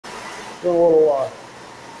doing a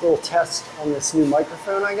little test on this new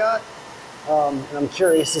microphone I got, and I'm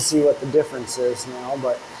curious to see what the difference is now.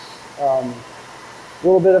 But a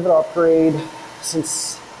little bit of an upgrade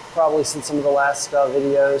probably since some of the last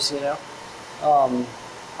videos. You know,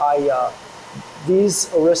 these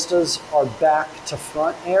Aristas are back to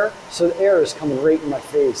front air, so the air is coming right in my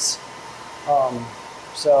face.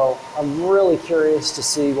 So I'm really curious to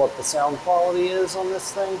see what the sound quality is on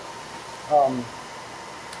this thing.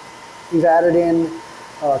 We've added in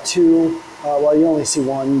two, well, you only see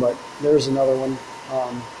one, but there's another one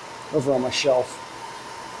over on my shelf.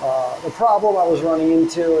 The problem I was running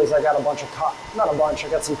into is I got I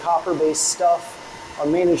got some copper-based stuff. Our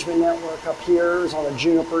management network up here is on a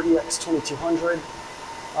Juniper EX2200.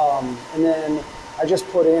 And then I just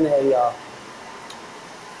put in a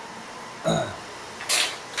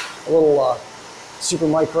little super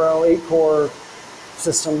micro 8-core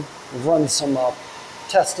system. We've run some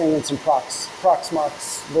testing and some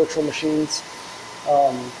Proxmox virtual machines.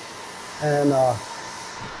 And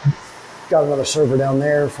got another server down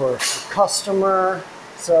there for a customer.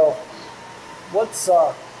 So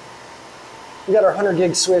we got our 100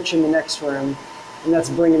 gig switch in the next room, and that's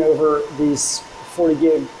bringing over these 40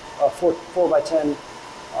 gig 4x10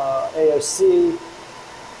 AOC.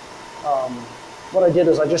 What I did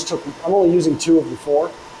is I'm only using 2 of the 4,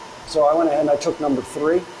 so I went ahead and I took number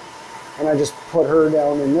 3, and I just put her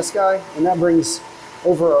down in this guy, and that brings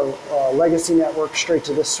over a legacy network straight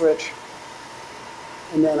to this switch.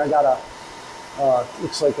 And then I got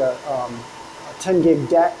looks like a 10 gig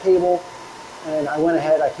DAC cable, and I went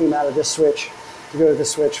ahead, I came out of this switch to go to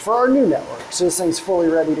this switch for our new network. So this thing's fully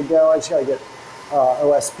ready to go. I just gotta get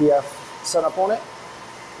OSPF set up on it.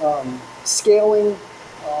 Scaling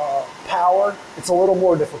power, it's a little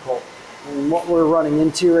more difficult. And what we're running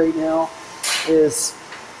into right now is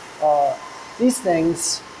these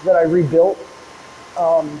things that I rebuilt.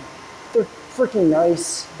 They're freaking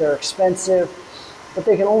nice, they're expensive, but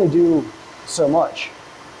they can only do so much.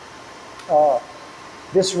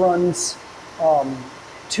 This runs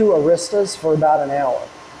 2 Aristas for about an hour.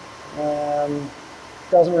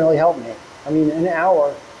 Doesn't really help me. I mean, an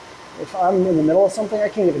hour, if I'm in the middle of something, I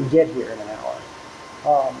can't even get here in an hour.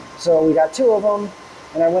 So we got 2 of them,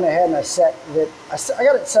 and I went ahead and I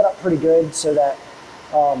got it set up pretty good so that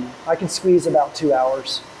I can squeeze about 2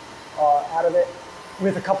 hours out of it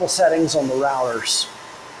with a couple settings on the routers.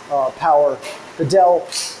 Power, the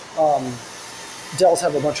Dells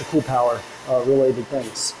have a bunch of cool power related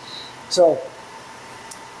things. So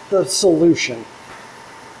the solution,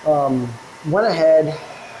 went ahead,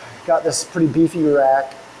 got this pretty beefy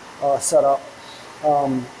rack set up,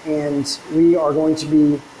 and we are going to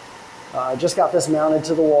be, just got this mounted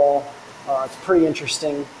to the wall. It's pretty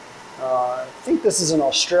interesting. I think this is an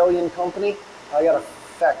Australian company. I gotta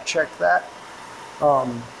fact check that,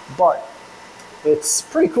 but it's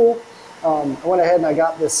pretty cool. I went ahead and I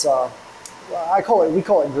got this, we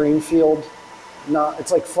call it greenfield.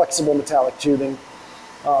 It's like flexible metallic tubing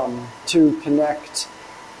to connect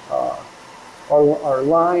our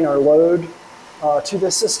load to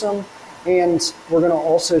this system, and we're going to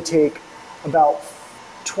also take about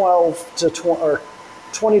 20 to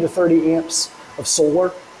 30 amps of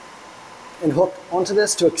solar and hook onto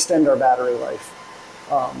this to extend our battery life.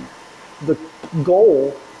 The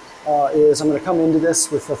goal is I'm going to come into this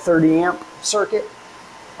with a 30 amp circuit.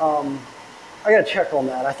 I got to check on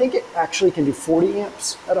that. I think it actually can do 40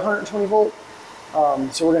 amps at 120 volt.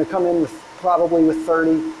 So we're going to come in probably with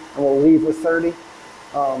 30, and we'll leave with 30.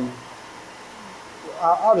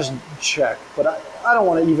 I'll just check, but I don't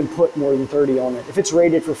want to even put more than 30 on it. If it's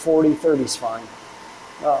rated for 40, 30 is fine.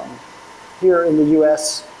 Here in the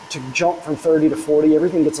US, to jump from 30 to 40,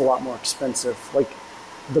 everything gets a lot more expensive, like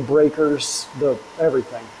the breakers,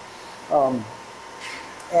 everything.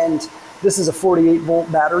 And this is a 48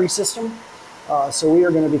 volt battery system. So we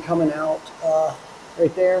are going to be coming out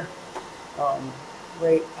right there,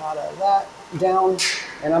 right out of that, down,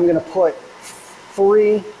 and I'm going to put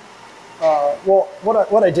 3, well,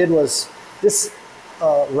 what I did was, this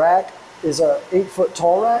rack is a 8-foot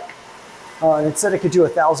tall rack, and it said it could do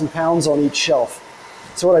 1,000 pounds on each shelf.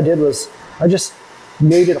 So what I did was, I just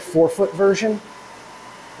made it a 4-foot version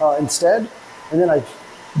instead, and then I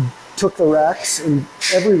took the racks, and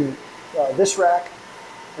this rack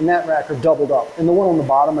and that rack are doubled up. And the one on the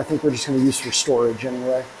bottom, I think we're just going to use for storage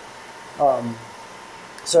anyway.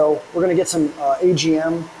 So we're going to get some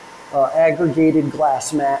AGM aggregated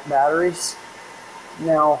glass mat batteries.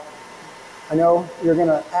 Now, I know you're going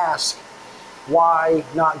to ask, why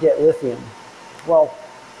not get lithium? Well,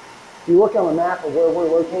 if you look on the map of where we're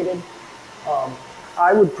located,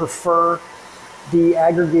 I would prefer the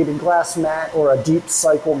aggregated glass mat or a deep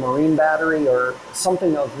cycle marine battery or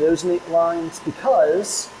something of those lines,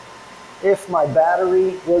 because if my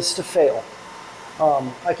battery was to fail,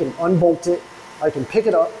 I can unbolt it, I can pick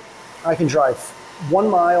it up, I can drive 1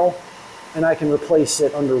 mile, and I can replace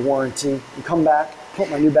it under warranty and come back, put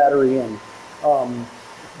my new battery in.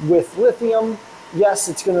 With lithium, yes,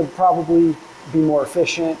 it's going to probably be more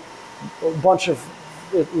efficient, a bunch of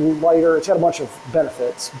lighter, it's got a bunch of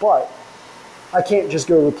benefits, but I can't just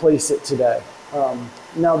go replace it today.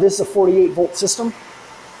 Now this is a 48 volt system,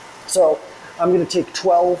 so I'm going to take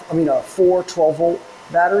 4 12 volt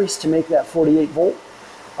batteries to make that 48 volt.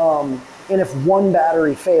 And if one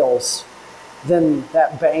battery fails, then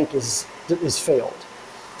that bank is failed.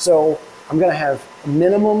 So I'm going to have a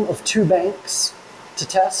minimum of 2 banks to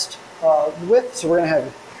test with. So we're going to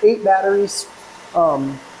have 8 batteries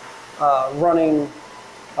running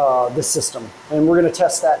this system, and we're going to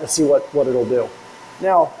test that to see what it'll do.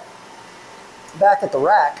 Now, back at the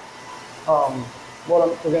rack, what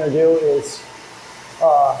we're going to do is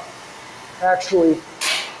I've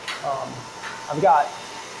got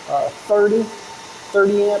 30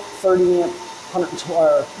 amp, 30 amp,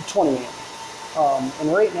 120 amp,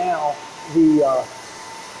 and right now the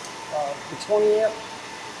 20 amp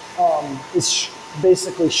is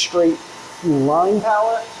basically straight line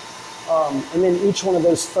power. And then each one of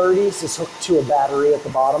those 30s is hooked to a battery at the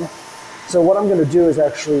bottom. So what I'm going to do is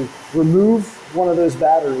actually remove one of those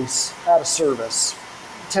batteries out of service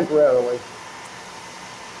temporarily.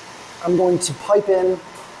 I'm going to pipe in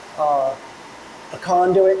a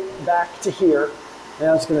conduit back to here, and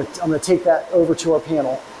I'm going to take that over to our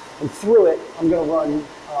panel, and through it I'm going to run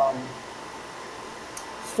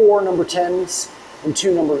 4 number 10s and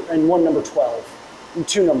 1 number 12, and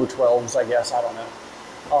 2 number 12s, I guess, I don't know.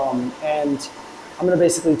 And I'm going to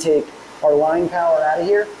basically take our line power out of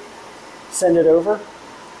here, send it over,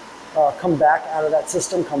 come back out of that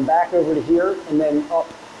system, come back over to here, and then up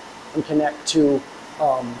and connect to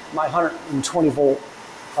my 120 volt.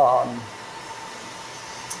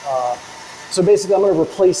 So basically I'm going to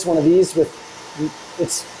replace one of these with,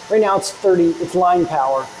 right now it's 30, it's line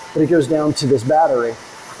power, but it goes down to this battery.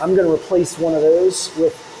 I'm going to replace one of those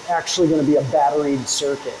with actually going to be a batteried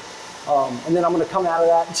circuit. And then I'm going to come out of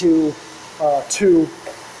that to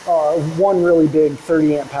one really big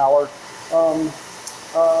 30 amp power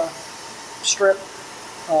strip,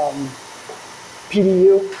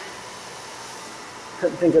 PDU,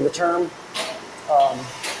 couldn't think of the term.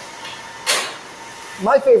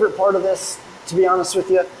 My favorite part of this, to be honest with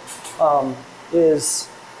you, is,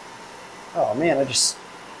 oh man,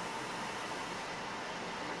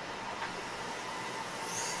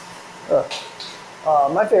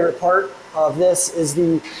 my favorite part of this is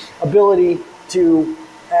the ability to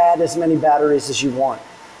add as many batteries as you want.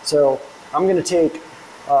 So I'm going to take,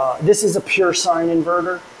 this is a pure sine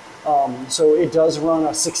inverter, so it does run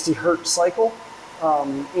a 60 hertz cycle,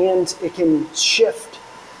 and it can shift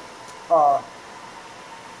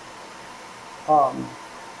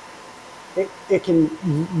it can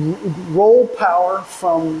roll power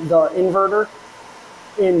from the inverter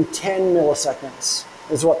in 10 milliseconds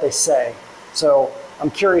is what they say. So I'm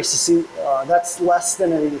curious to see, that's less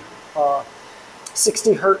than a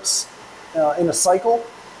 60 hertz in a cycle.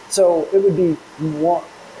 So it would be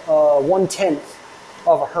 1/10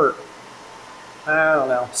 of a hertz. I don't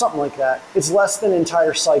know, something like that. It's less than an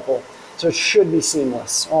entire cycle, so it should be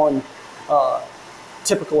seamless on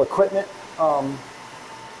typical equipment.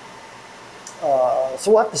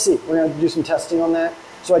 So we'll have to see. We're going to do some testing on that.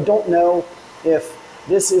 So I don't know if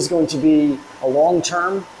this is going to be a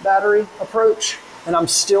long-term battery approach, and I'm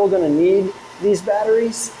still going to need these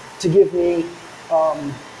batteries to give me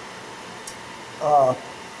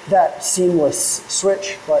that seamless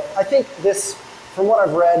switch. But I think this, from what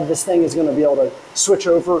I've read, this thing is going to be able to switch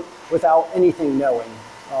over without anything knowing,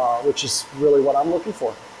 which is really what I'm looking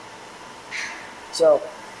for. So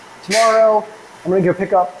tomorrow, I'm going to go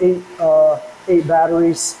pick up 8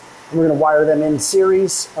 batteries, and we're going to wire them in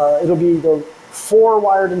series. It'll be the 4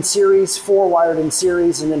 wired in series, 4 wired in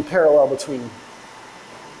series, and then parallel between.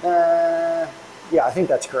 Yeah, I think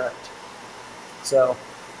that's correct. So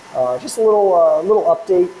just a little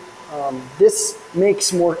update. This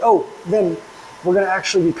makes more, oh, then we're going to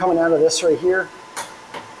actually be coming out of this right here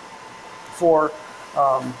for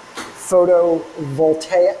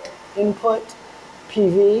photovoltaic input,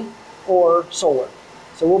 PV, or solar.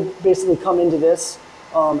 So we'll basically come into this,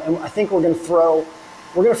 and I think we're going to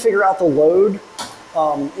figure out the load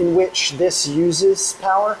in which this uses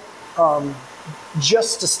power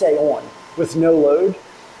just to stay on with no load.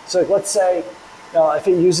 So let's say if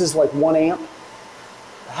it uses like 1 amp,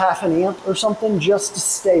 half an amp or something just to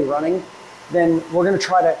stay running, then we're going to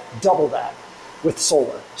try to double that with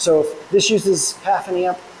solar. So if this uses half an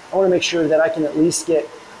amp, I want to make sure that I can at least get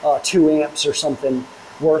 2 amps or something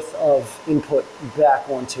worth of input back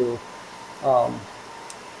onto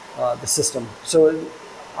the system. So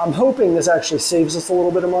I'm hoping this actually saves us a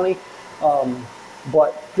little bit of money,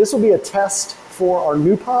 but this will be a test for our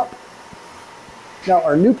new pop. Now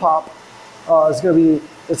our new pop is going to be,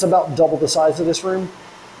 it's about double the size of this room,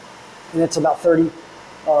 and it's about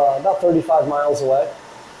 35 miles away.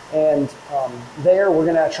 And there we're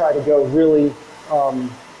going to try to go really,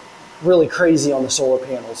 really crazy on the solar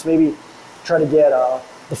panels. Maybe try to get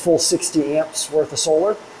the full 60 amps worth of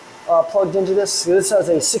solar plugged into this. So this has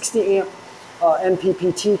a 60 amp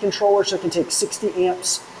MPPT controller, so it can take 60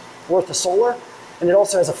 amps worth of solar, and it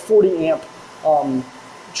also has a 40 amp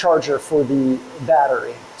charger for the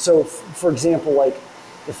battery. So for example, like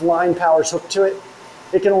if line power is hooked to it,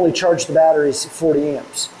 it can only charge the batteries 40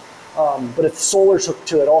 amps. But if solar's hooked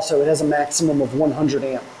to it also, it has a maximum of 100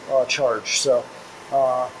 amp charge. So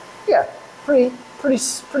yeah, pretty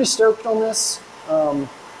stoked on this.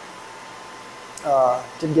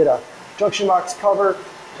 Did get a junction box cover.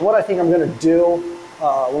 And what I think I'm going to do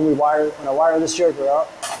when I wire this joker up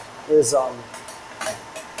is I'm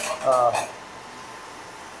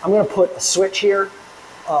going to put a switch here,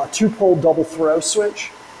 2-pole double throw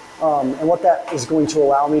switch, and what that is going to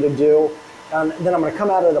allow me to do. And then I'm going to come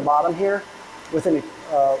out of the bottom here with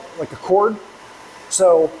like a cord.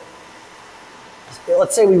 So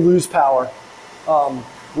let's say we lose power.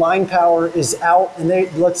 Line power is out, and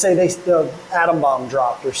let's say the atom bomb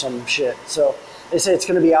dropped or some shit. So they say it's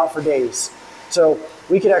going to be out for days. So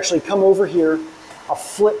we could actually come over here. I'll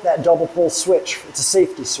flip that double pole switch. It's a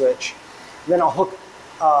safety switch. Then I'll hook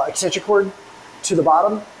extension cord to the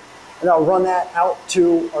bottom, and I'll run that out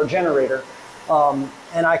to our generator.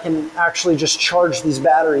 And I can actually just charge these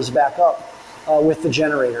batteries back up with the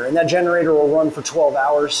generator. And that generator will run for 12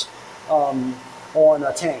 hours on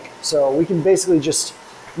a tank. So we can basically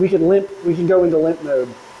we can go into limp mode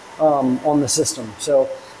on the system. So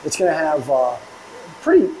it's going to have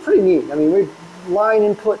pretty neat. I mean, we line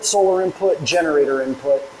input, solar input, generator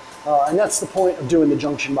input, and that's the point of doing the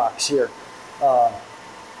junction box here.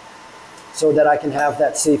 So that I can have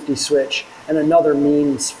that safety switch and another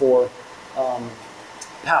means for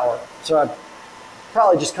power. So I'd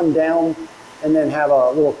probably just come down and then have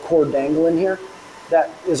a little cord dangle in here.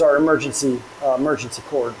 That is our emergency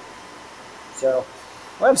cord. So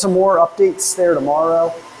we'll have some more updates there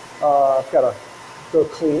tomorrow. I've got to go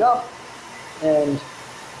clean up, and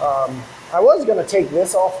I was going to take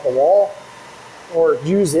this off the wall or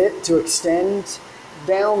use it to extend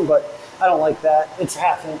down, but I don't like that. It's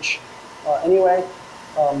 1/2 inch anyway,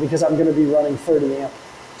 because I'm going to be running 30 amp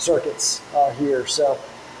circuits here. So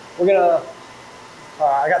we're gonna,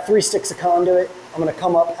 I got 3 sticks of conduit. I'm gonna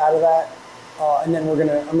come up out of that, and then I'm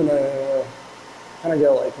gonna kind of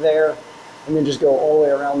go like there, and then just go all the way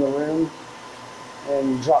around the room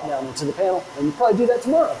and drop down into the panel, and we'll probably do that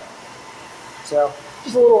tomorrow. So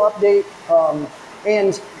just a little update,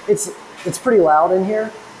 and it's pretty loud in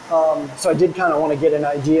here, so I did kind of want to get an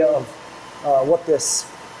idea of what this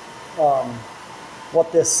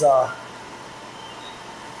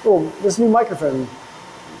new microphone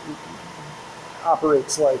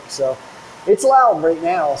operates like. So it's loud right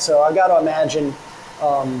now, so I got to imagine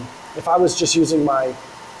if I was just using my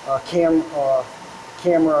camera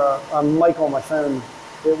mic on my phone,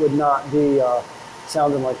 it would not be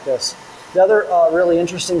sounding like this. The other really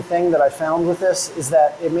interesting thing that I found with this is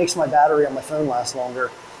that it makes my battery on my phone last longer.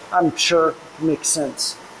 I'm sure it makes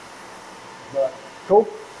sense. But cool.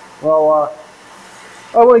 Well,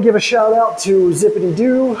 I want to give a shout out to Zippity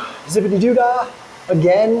Doodah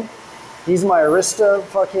again. He's my Arista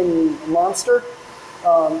fucking monster,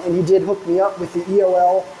 and he did hook me up with the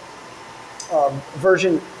EOL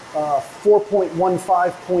version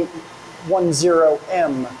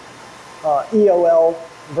 4.15.10M EOL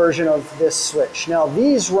version of this switch. Now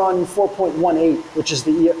these run 4.18, which is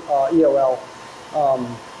the EOL.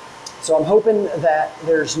 So I'm hoping that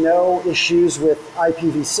there's no issues with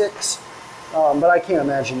IPv6, but I can't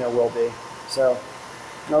imagine there will be. So,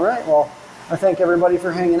 all right, well, I thank everybody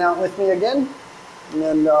for hanging out with me again,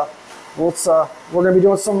 and we're going to be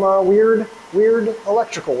doing some weird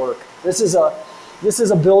electrical work. This is a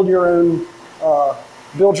build your own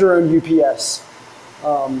UPS.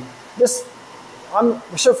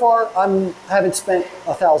 So far I haven't spent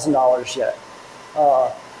 $1,000 yet.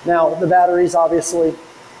 Now the batteries obviously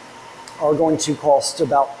are going to cost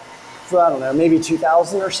about, I don't know, maybe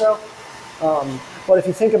 $2,000 or so. But if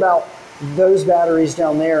you think about those batteries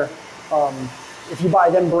down there, if you buy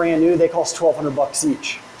them brand new, they cost $1,200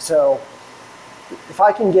 each. So if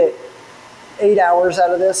I can get 8 hours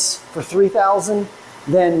out of this for $3,000,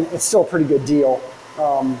 then it's still a pretty good deal.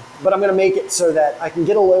 But I'm going to make it so that I can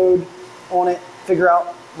get a load on it, figure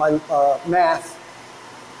out my math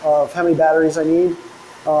of how many batteries I need,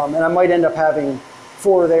 and I might end up having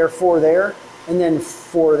 4 there, and then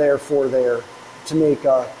 4 there to make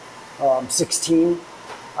 16.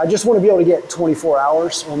 I just want to be able to get 24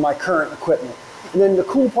 hours on my current equipment. And then the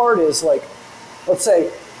cool part is, like, let's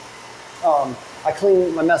say I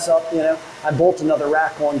clean my mess up, you know, I bolt another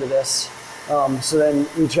rack onto this. So then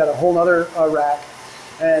we've got a whole other rack,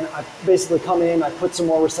 and I basically come in, I put some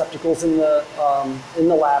more receptacles in the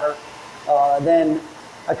ladder. Then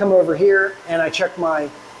I come over here and I check my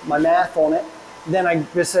math on it. Then I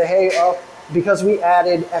just say, hey, because we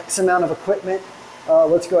added X amount of equipment,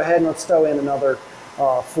 let's go ahead and let's throw in another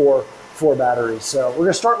 4 batteries. So we're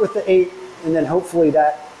gonna start with the 8, and then hopefully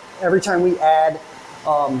that every time we add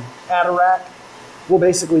a rack, we'll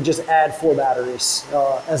basically just add 4 batteries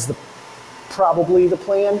as probably the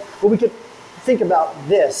plan. But we could think about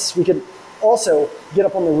this. We could also get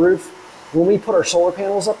up on the roof. When we put our solar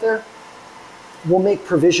panels up there, we'll make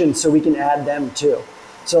provision so we can add them too.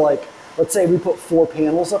 So like, let's say we put 4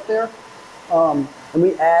 panels up there, and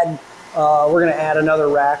we add, we're gonna add another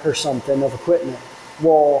rack or something of equipment.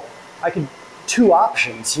 Well, 2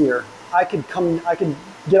 options here. I could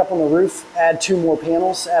get up on the roof, add 2 more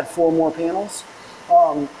panels, add 4 more panels,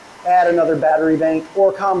 add another battery bank, or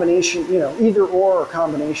a combination, you know, either or a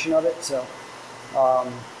combination of it. So,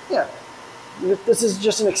 yeah, this is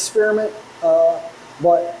just an experiment,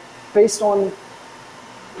 but based on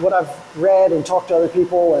what I've read and talked to other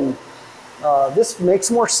people, and this makes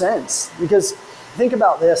more sense, because think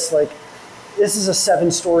about this, like, this is a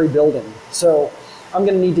 7-story building. So I'm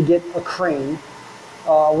gonna need to get a crane.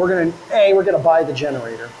 We're gonna buy the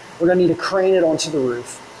generator. We're gonna need to crane it onto the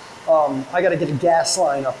roof. I gotta get a gas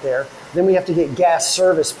line up there. Then we have to get gas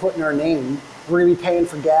service put in our name. We're gonna be paying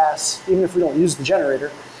for gas, even if we don't use the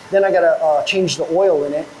generator. Then I gotta change the oil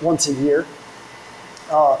in it once a year.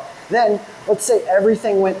 Then let's say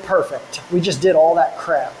everything went perfect. We just did all that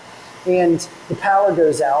crap, and the power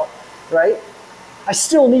goes out, right? I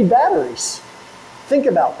still need batteries. Think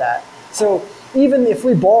about that. So even if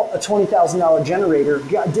we bought a $20,000 generator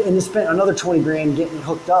and spent another 20 grand getting it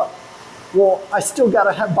hooked up, well, I still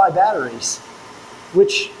gotta buy batteries,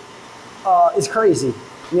 which is crazy.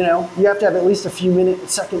 You know, you have to have at least a few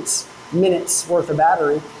minutes worth of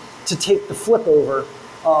battery to take the flip over,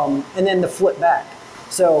 and then the flip back.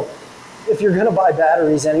 So if you're gonna buy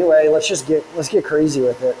batteries anyway, let's get crazy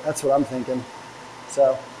with it. That's what I'm thinking.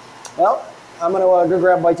 So, well, I'm gonna go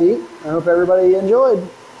grab a bite to eat. I hope everybody enjoyed.